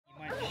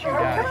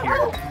out of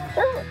here.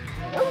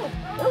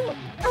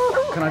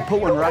 Can I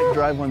put one right,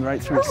 drive one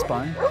right through his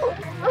spine?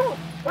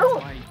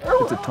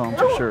 It's a tom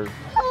for sure.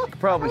 Could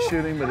probably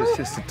shoot him, but it's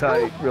just a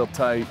tight, real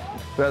tight.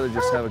 Rather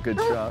just have a good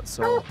shot.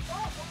 So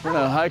we're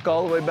gonna hike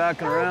all the way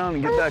back and around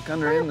and get back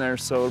under in there.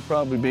 So it'll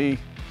probably be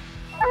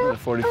another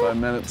 45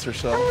 minutes or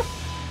so.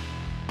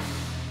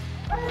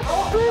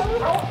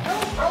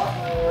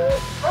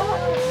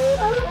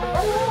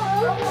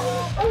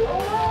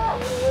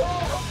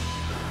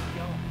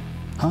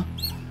 Huh?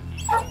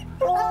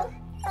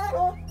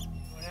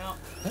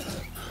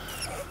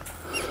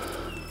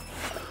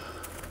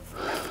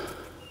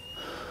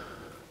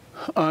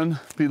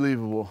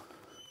 Unbelievable.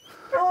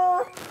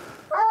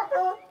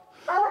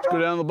 Let's go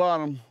down the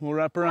bottom. We'll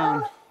wrap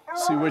around,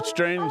 see which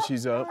drainage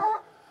he's up.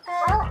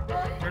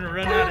 We're gonna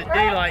run out of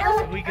daylight,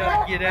 so we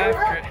gotta get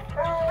after it.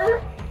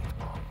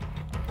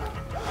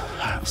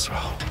 Let's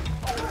roll.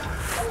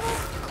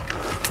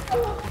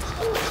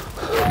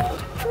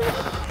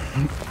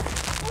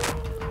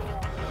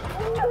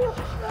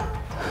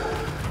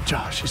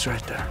 Josh, he's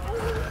right there.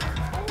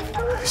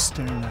 He's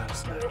staring at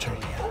us in that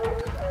tree.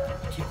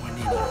 Keep one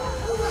in.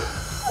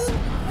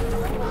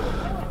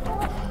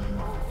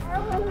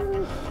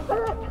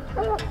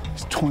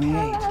 He's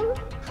 28.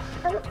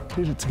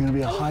 Dude, it's gonna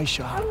be a high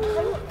shot.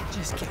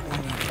 Just get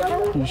one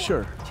in. You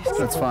sure?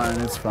 That's fine,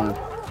 it's fine.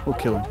 We'll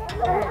kill him.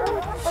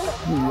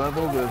 You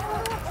leveled it.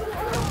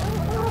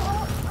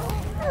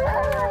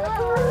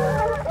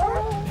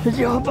 Good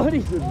job, buddy.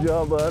 Good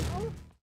job, bud.